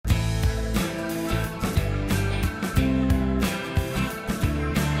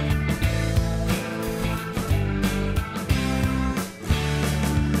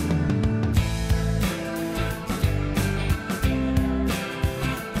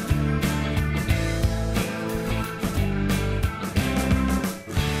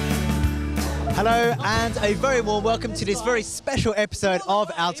Hello and a very warm welcome to this very special episode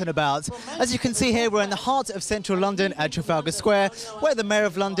of Out and About. As you can see here, we're in the heart of central London at Trafalgar Square, where the Mayor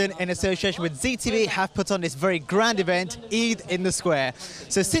of London, in association with ZTV, have put on this very grand event, Eid in the Square.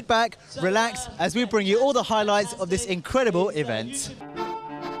 So sit back, relax, as we bring you all the highlights of this incredible event.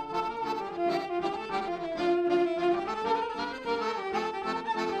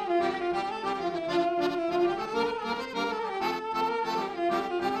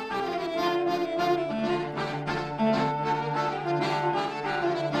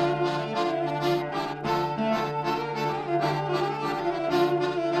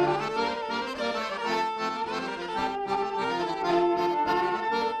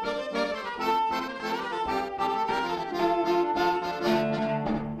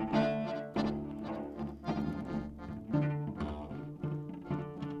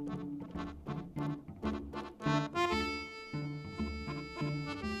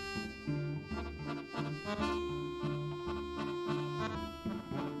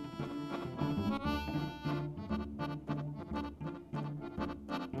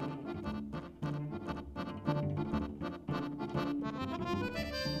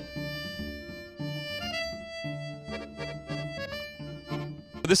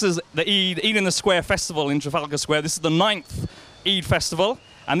 This is the Eid in the Square festival in Trafalgar Square. This is the 9th Eid festival,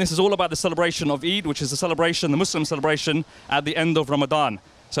 and this is all about the celebration of Eid, which is the Muslim celebration at the end of Ramadan.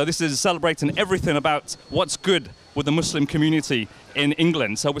 So this is celebrating everything about what's good with the Muslim community in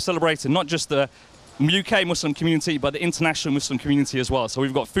England. So we're celebrating not just the UK Muslim community, but the international Muslim community as well. So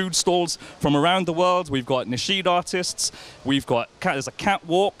we've got food stalls from around the world, we've got nasheed artists, there's a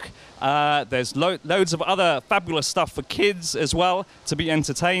catwalk, there's loads of other fabulous stuff for kids as well to be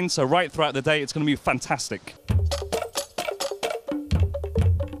entertained. So right throughout the day, it's going to be fantastic.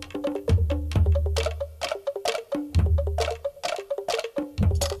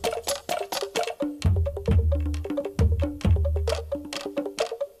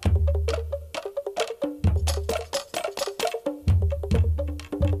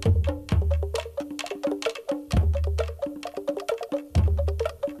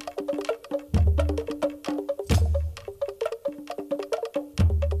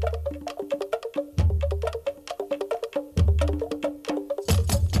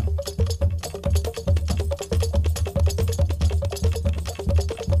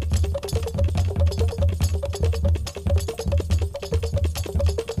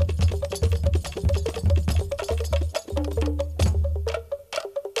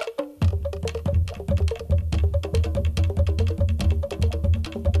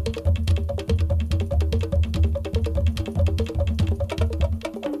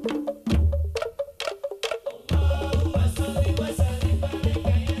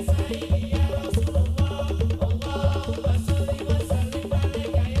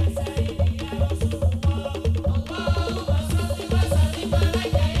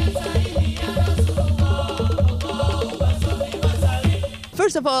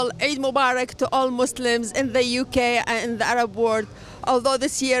 First of all, Eid Mubarak to all Muslims in the UK and in the Arab world. Although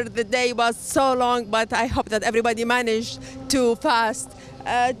this year the day was so long, but I hope that everybody managed to fast.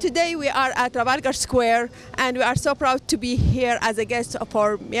 Today we are at Trafalgar Square and we are so proud to be here as a guest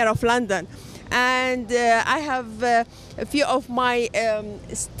for Mayor of London. And I have a few of my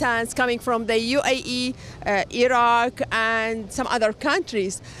stands coming from the UAE, Iraq and some other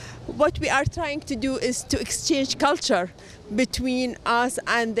countries. What we are trying to do is to exchange culture between us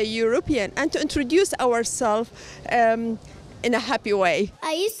and the European and to introduce ourselves in a happy way.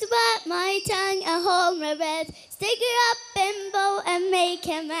 I used to bite my tongue and hold my breath, stick her up and bow and make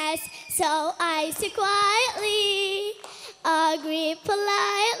a mess. So I sit quietly, agree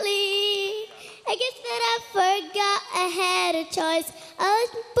politely. I guess that I forgot I had a choice. I let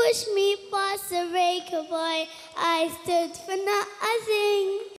him push me past the breaker boy. I stood for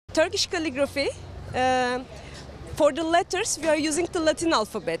nothing. Turkish calligraphy. For the letters, we are using the Latin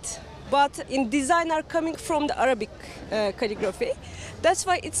alphabet, but in design are coming from the Arabic calligraphy. That's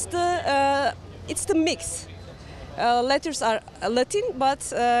why it's the mix. Letters are Latin, but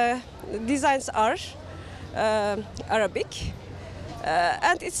designs are Arabic,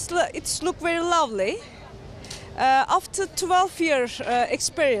 and it's look very lovely. After 12-year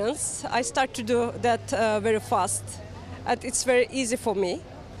experience, I start to do that very fast, and it's very easy for me.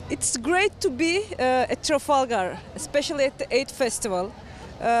 It's great to be at Trafalgar, especially at the Eid Festival.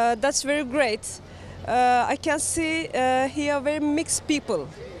 That's very great. I can see here very mixed people,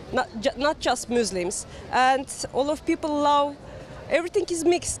 not just Muslims, and all of people love. Everything is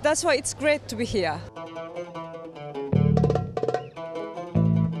mixed. That's why it's great to be here.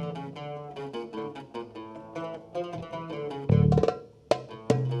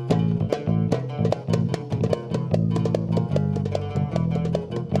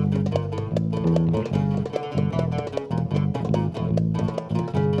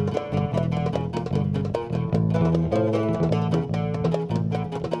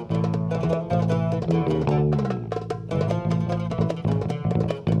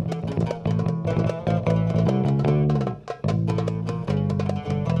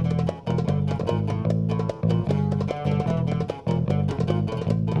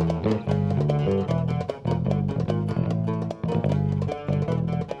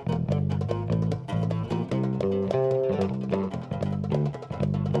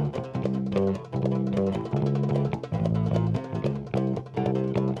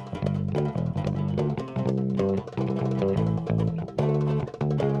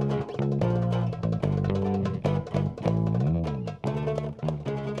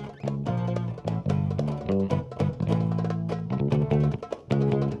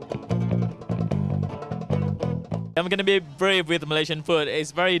 I'm going to be brave with Malaysian food.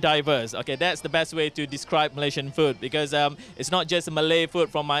 It's very diverse. Okay, that's the best way to describe Malaysian food because it's not just Malay food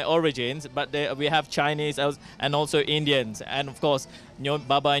from my origins, but we have Chinese and also Indians, and of course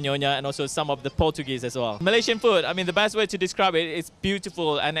Baba and Nyonya, and also some of the Portuguese as well. Malaysian food, I mean, the best way to describe it is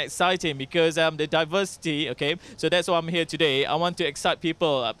beautiful and exciting because the diversity, okay, so that's why I'm here today. I want to excite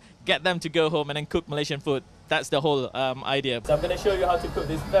people, get them to go home and then cook Malaysian food. That's the whole idea. So I'm going to show you how to cook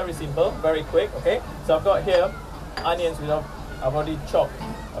this very simple, very quick, okay? So I've got here onions which I've already chopped,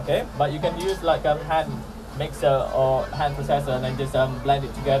 okay? But you can use like a hand mixer or hand processor and then just blend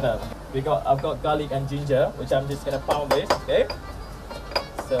it together. I've got garlic and ginger, which I'm just going to pound this, okay?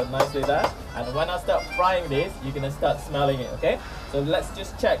 So nicely that. And when I start frying this, you're going to start smelling it, okay? So let's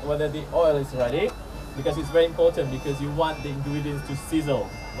just check whether the oil is ready, because it's very important because you want the ingredients to sizzle.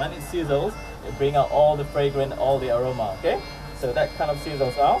 When it sizzles, it brings out all the fragrance, all the aroma, okay? So that kind of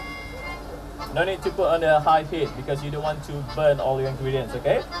sizzles now. No need to put on a high heat because you don't want to burn all your ingredients,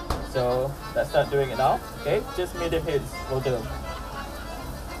 okay? So let's start doing it now, okay? Just medium heat will do.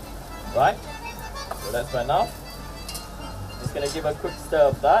 Right? So that's right now. Just gonna give a quick stir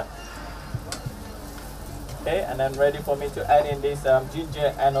of that. Okay, and then ready for me to add in this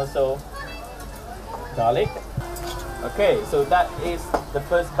ginger and also garlic. Okay, so that is the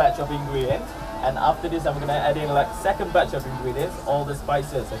first batch of ingredients, and after this I'm gonna add in like second batch of ingredients, all the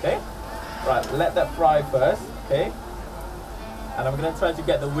spices, okay? Right, let that fry first, okay? And I'm gonna try to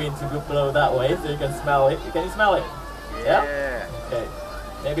get the wind to blow that way so you can smell it. Can you smell it? Yeah? Okay.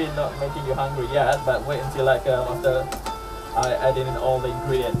 Maybe not making you hungry yet, but wait until like after I add in all the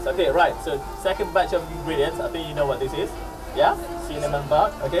ingredients. Okay, right, so second batch of ingredients, I think you know what this is. Yeah? Cinnamon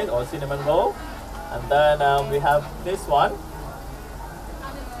bark, okay, or cinnamon roll. And then we have this one,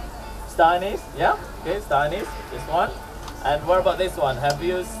 star anise, yeah, okay, star anise, this one. And what about this one? Have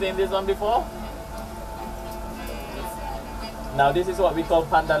you seen this one before? Now this is what we call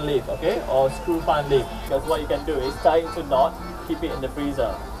pandan leaf, okay, or screw pan leaf. Because what you can do is tie it to knot, keep it in the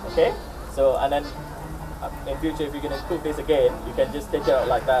freezer, okay. So and then in future, if you're gonna cook this again, you can just take it out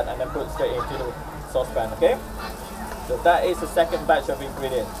like that and then put it straight into the saucepan, okay. So that is the second batch of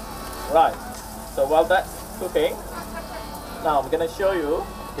ingredients, right. So while that's cooking, now I'm gonna show you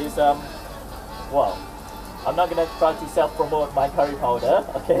this well, I'm not gonna try to self-promote my curry powder,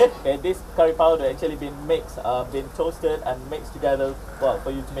 okay? Okay, this curry powder actually been mixed, been toasted and mixed together, well,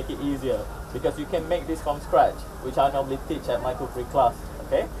 for you to make it easier, because you can make this from scratch, which I normally teach at my cookery class,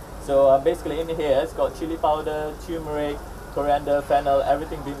 okay? So basically in here it's got chili powder, turmeric, coriander, fennel,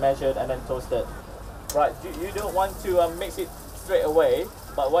 everything been measured and then toasted. Right, you don't want to mix it straight away.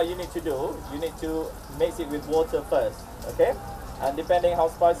 But what you need to do, you need to mix it with water first, okay? And depending how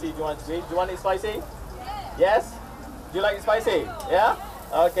spicy you want it to be. Do you want it spicy? Yes? Do you like it spicy? Yeah?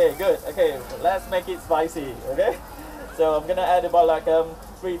 Okay, good. Okay, let's make it spicy, okay? So I'm gonna add about like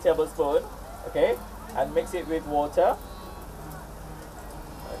 3 tablespoons, okay? And mix it with water.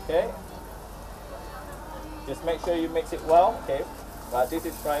 Okay? Just make sure you mix it well, okay? Right, this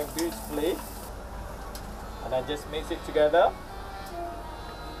is frying beautifully. And then just mix it together.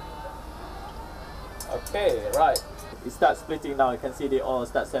 Okay, right. It starts splitting now. You can see the oil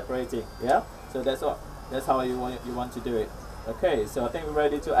start separating. Yeah. So that's how you want to do it. Okay. So I think we're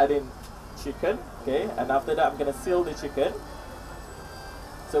ready to add in chicken. Okay. And after that, I'm gonna seal the chicken.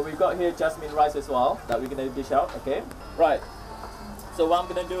 So we've got here jasmine rice as well that we're gonna dish out. Okay. Right. So what I'm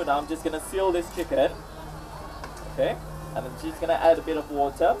gonna do now, I'm just gonna seal this chicken. Okay. And I'm just gonna add a bit of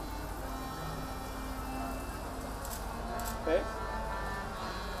water. Okay.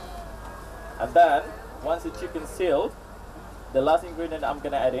 And then once the chicken's sealed, the last ingredient I'm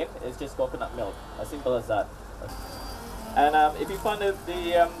gonna add in is just coconut milk. As simple as that. And if you find that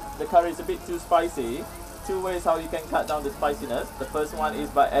the curry is a bit too spicy, 2 ways how you can cut down the spiciness. The first one is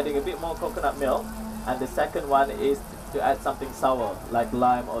by adding a bit more coconut milk, and the second one is to add something sour like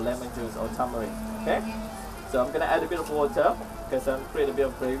lime or lemon juice or turmeric. Okay. So I'm gonna add a bit of water because I'm create a bit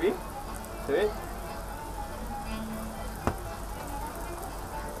of gravy to it.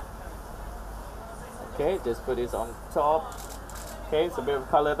 Okay, just put this on top. Okay, so a bit of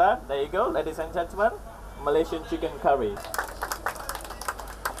color there you go, ladies and gentlemen. Malaysian chicken curry.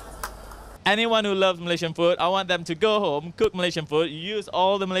 Anyone who loves Malaysian food, I want them to go home, cook Malaysian food, use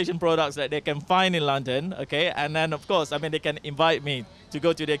all the Malaysian products that they can find in London, okay? And then of course, I mean, they can invite me to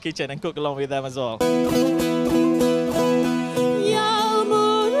go to their kitchen and cook along with them as well.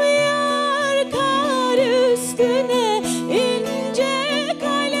 Yağmur yağar kar üstüne, ince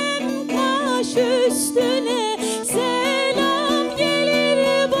kalem kaş üstüne, selam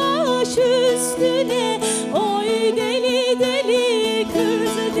gelir baş üstüne. Oy deli deli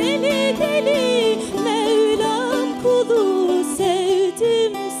kız deli deli, Mevlam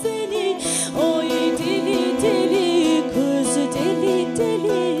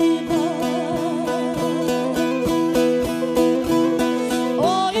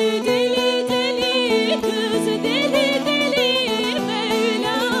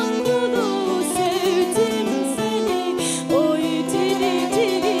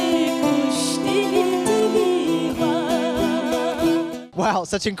Wow,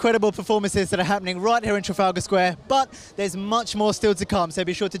 such incredible performances that are happening right here in Trafalgar Square, but there's much more still to come, so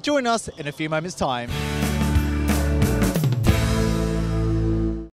be sure to join us in a few moments' time.